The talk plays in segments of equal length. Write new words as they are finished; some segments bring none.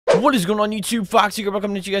What is going on YouTube? Foxy Grandpa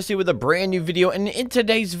coming at you guys today with a brand new video, and in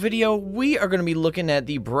today's video we are going to be looking at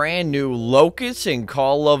the brand new Locus in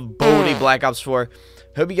Call of Duty Black Ops 4.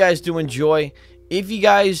 Hope you guys do enjoy. If you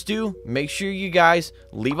guys do, make sure you guys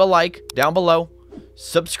leave a like down below,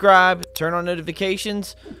 subscribe, turn on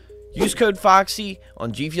notifications, use code Foxy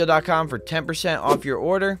on gfuel.com for 10% off your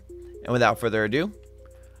order. And without further ado,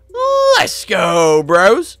 let's go,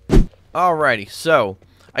 bros. Alrighty, so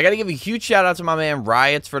I gotta give a huge shout out to my man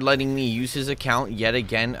Riots for letting me use his account yet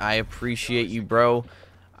again. I appreciate you, bro.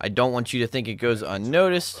 I don't want you to think it goes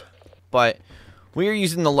unnoticed, but we are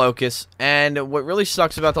using the Locus, and what really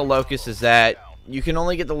sucks about the Locus is that you can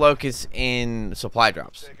only get the Locus in supply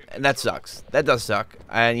drops, and that sucks. That does suck.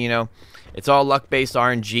 And you know, it's all luck-based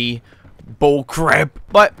RNG bull crap,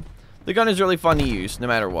 but the gun is really fun to use no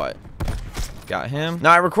matter what. Got him.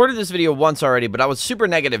 Now, I recorded this video once already, but I was super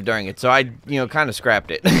negative during it, so I, kind of scrapped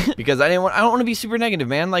it because I don't want to be super negative,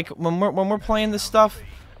 man. Like when we're playing this stuff,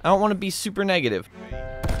 I don't want to be super negative.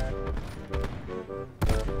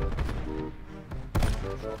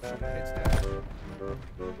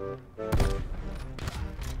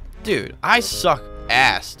 Dude, I suck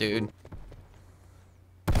ass, dude.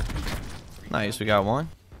 Nice, we got one.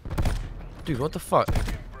 Dude, what the fuck?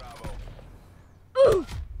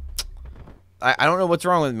 I don't know what's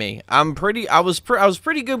wrong with me. I was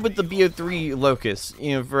pretty good with the BO3 Locus,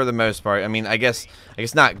 for the most part. I mean, I guess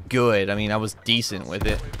not good. I mean, I was decent with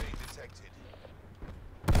it.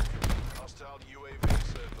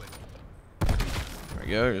 There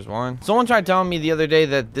we go, there's one. Someone tried telling me the other day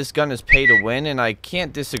that this gun is pay to win, and I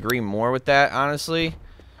can't disagree more with that, honestly.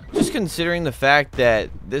 Just considering the fact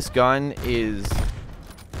that this gun is...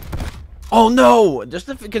 Oh no! Just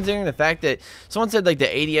considering the fact that someone said like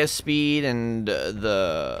the ADS speed and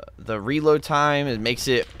the reload time, it makes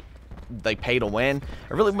it like pay to win.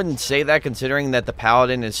 I really wouldn't say that, considering that the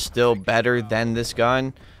Paladin is still better than this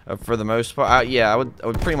gun for the most part. Yeah, I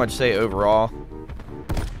would pretty much say overall.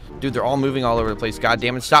 Dude, they're all moving all over the place. God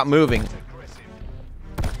damn it! Stop moving.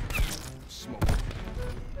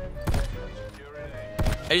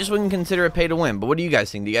 I just wouldn't consider it pay to win, but what do you guys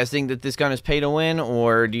think? Do you guys think that this gun is pay to win,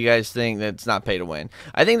 or do you guys think that it's not pay to win?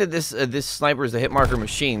 I think that this sniper is a hit marker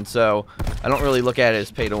machine, so I don't really look at it as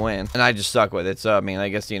pay to win, and I just suck with it. So I mean, I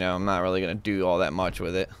guess I'm not really gonna do all that much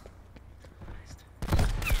with it.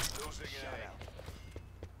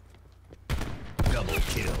 Double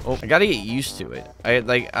kill. Oh, I gotta get used to it. I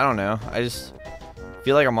don't know. I just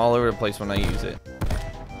feel like I'm all over the place when I use it.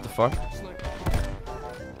 What the fuck,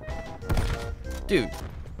 dude?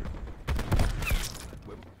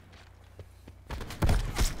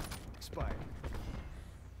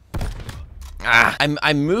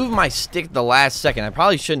 I moved my stick the last second. I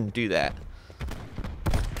probably shouldn't do that.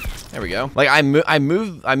 There we go. Like I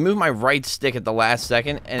moved my right stick at the last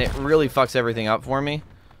second, and it really fucks everything up for me.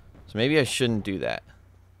 So maybe I shouldn't do that.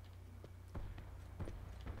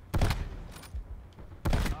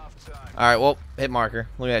 All right, well, hit marker.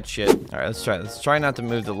 Look at that shit. All right, let's try. Let's try not to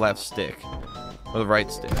move the left stick or the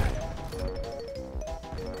right stick.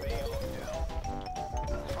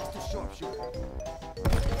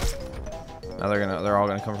 Now they're all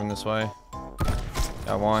gonna come from this way.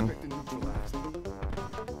 Got one.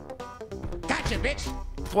 Gotcha, bitch.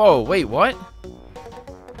 Whoa, wait, what?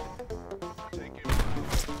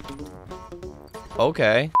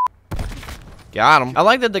 Okay. Got him. I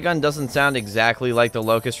like that the gun doesn't sound exactly like the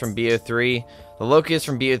Locus from BO3. The Locus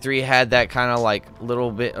from BO3 had that kind of like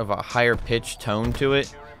little bit of a higher pitch tone to it,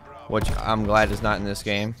 which I'm glad is not in this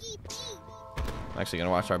game. I'm actually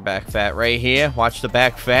gonna watch our back fat right here. Watch the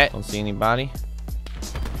back fat. Don't see anybody.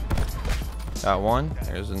 Got one.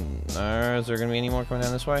 Is there gonna be any more coming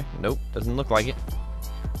down this way? Nope, doesn't look like it.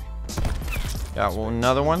 Got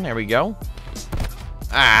another one. There we go.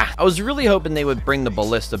 I was really hoping they would bring the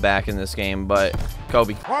ballista back in this game, but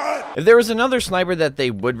Kobe. What? If there was another sniper that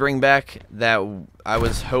they would bring back that I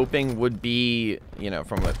was hoping would be,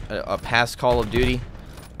 from a past Call of Duty,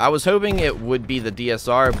 I was hoping it would be the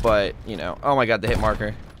DSR, but, oh my god, the hit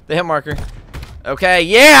marker. The hit marker. Okay,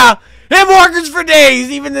 yeah! Hit markers for days,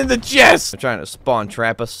 even in the chest! They're trying to spawn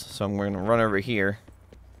trap us, so we're gonna run over here.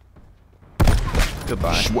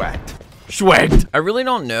 Goodbye. Sweat. Schwagged. I really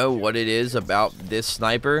don't know what it is about this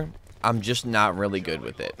sniper. I'm just not really good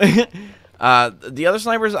with it. The other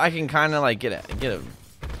snipers I can kind of like get a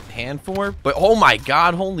hand for, but oh my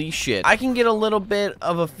god, holy shit, I can get a little bit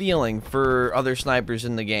of a feeling for other snipers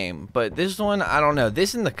in the game, but this one, I don't know.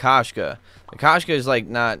 This and the Koshka. The Koshka is like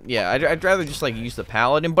not, yeah, I'd rather just like use the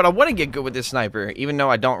Paladin, but I want to get good with this sniper, even though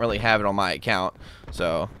I don't really have it on my account.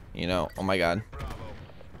 So, oh my god.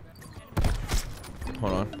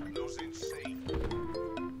 Hold on.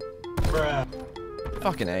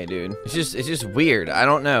 Fucking A, dude. It's just weird. I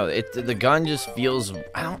don't know. The gun just feels.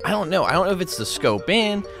 I don't know. I don't know if it's the scope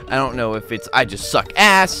in. I don't know if it's I just suck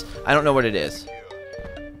ass. I don't know what it is.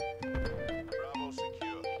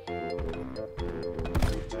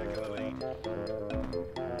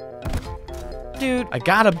 Dude, I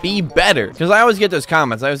gotta be better. Because I always get those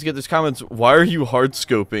comments. Why are you hard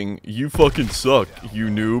scoping? You fucking suck, you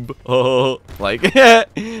noob. Oh, like,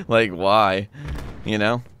 like why? You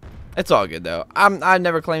know? It's all good though. I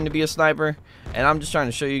never claimed to be a sniper, and I'm just trying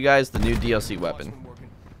to show you guys the new DLC weapon.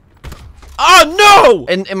 Oh no!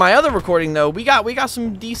 And in my other recording though, we got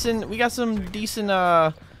some decent.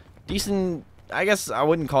 I guess I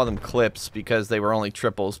wouldn't call them clips because they were only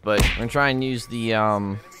triples, but I'm gonna try and use the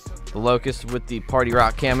Locus with the Party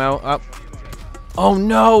Rock camo up. Oh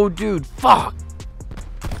no, dude! Fuck!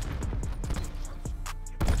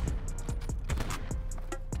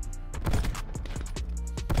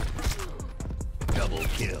 Double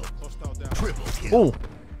kill. Triple kill. Ooh!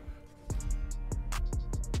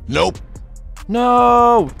 Nope.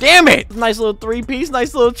 No! Damn it! Nice little three-piece,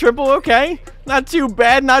 nice little triple. Okay, not too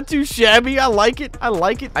bad, not too shabby. I like it. I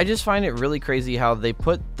like it. I just find it really crazy how they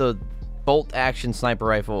put the bolt action sniper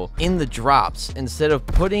rifle in the drops instead of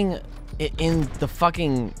putting it in the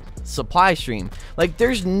fucking supply stream. Like,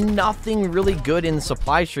 there's nothing really good in the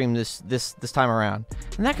supply stream this time around,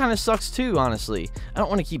 and that kind of sucks too, honestly. I don't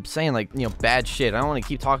want to keep saying, like, you know, bad shit. I don't want to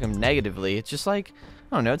keep talking negatively. It's just like,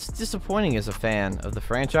 I don't know, it's disappointing as a fan of the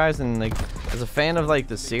franchise and like as a fan of like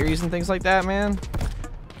the series and things like that, man.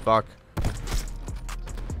 Fuck.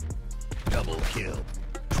 Double kill.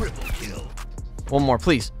 Triple kill. One more,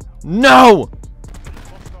 please. No!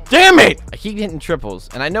 Damn it! I keep hitting triples,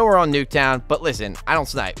 and I know we're on Nuketown, but listen, I don't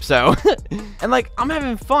snipe, so. And like, I'm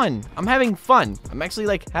having fun. I'm actually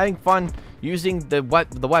like having fun using the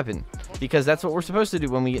weapon, because that's what we're supposed to do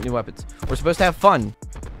when we get new weapons. We're supposed to have fun.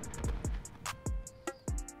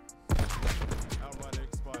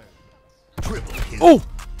 Oh!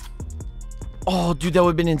 Oh, dude, that would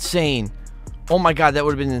have been insane. Oh my god, that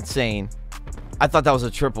would have been insane. I thought that was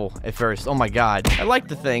a triple at first. Oh my god. I like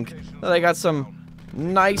to think that I got some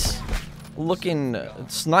nice looking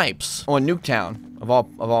snipes on Nuketown of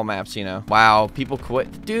all maps, you know. Wow, people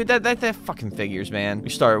quit. Dude, that fucking figures, man. We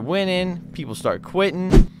start winning, people start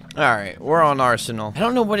quitting. Alright, we're on Arsenal. I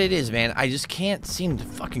don't know what it is, man. I just can't seem to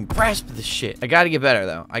fucking grasp this shit. I gotta get better,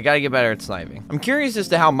 though. I gotta get better at sniping. I'm curious as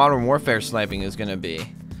to how Modern Warfare sniping is gonna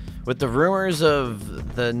be. With the rumors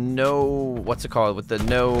of the no... What's it called? With the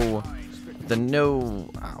no...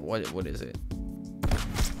 what is it?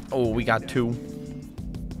 Oh, we got two.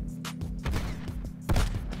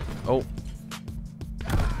 Oh.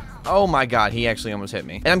 Oh my god, he actually almost hit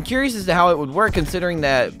me. And I'm curious as to how it would work, considering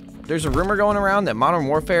that there's a rumor going around that Modern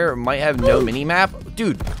Warfare might have no mini-map.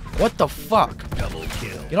 Dude, what the fuck? Double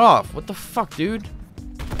kill. Get off. What the fuck, dude?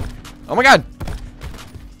 Oh my god.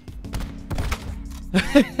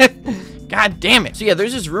 God damn it. So yeah,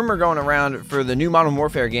 there's this rumor going around for the new Modern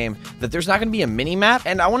Warfare game that there's not going to be a mini-map,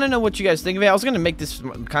 and I want to know what you guys think of it. I was going to make this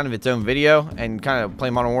kind of its own video and kind of play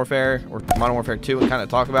Modern Warfare or Modern Warfare 2 and kind of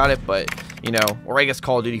talk about it, but, you know, or I guess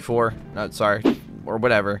Call of Duty 4. No, sorry. Or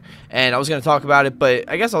whatever. And I was going to talk about it, but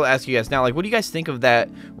I guess I'll ask you guys now, like, what do you guys think of that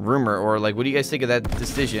rumor, or like, what do you guys think of that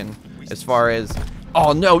decision as far as...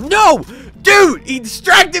 Oh, no, no! Dude, he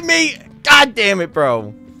distracted me! God damn it,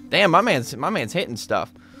 bro. Damn, my man's hitting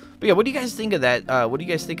stuff. But yeah, what do you guys think of that? What do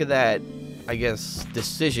you guys think of that, I guess,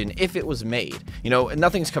 decision, if it was made? You know,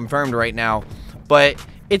 nothing's confirmed right now, but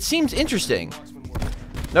it seems interesting.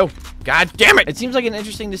 No, god damn it! It seems like an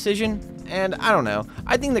interesting decision, and I don't know.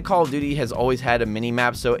 I think that Call of Duty has always had a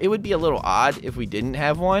mini-map, so it would be a little odd if we didn't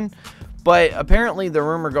have one. But apparently the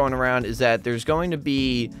rumor going around is that there's going to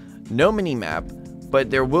be no mini-map,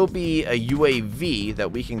 but there will be a UAV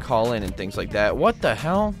that we can call in and things like that. What the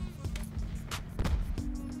hell?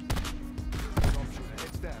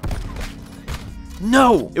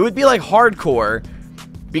 No! It would be like hardcore,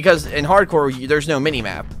 because in hardcore there's no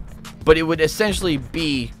mini-map, but it would essentially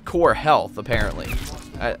be core health, apparently.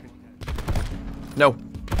 No.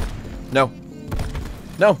 No.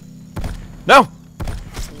 No. No!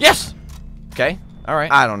 Yes! Okay.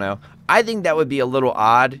 Alright. I don't know. I think that would be a little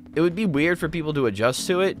odd. It would be weird for people to adjust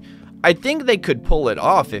to it. I think they could pull it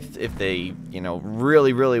off if they, you know,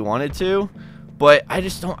 really, really wanted to. But I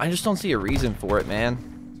just don't see a reason for it, man.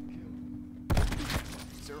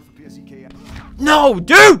 No,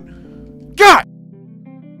 dude! God!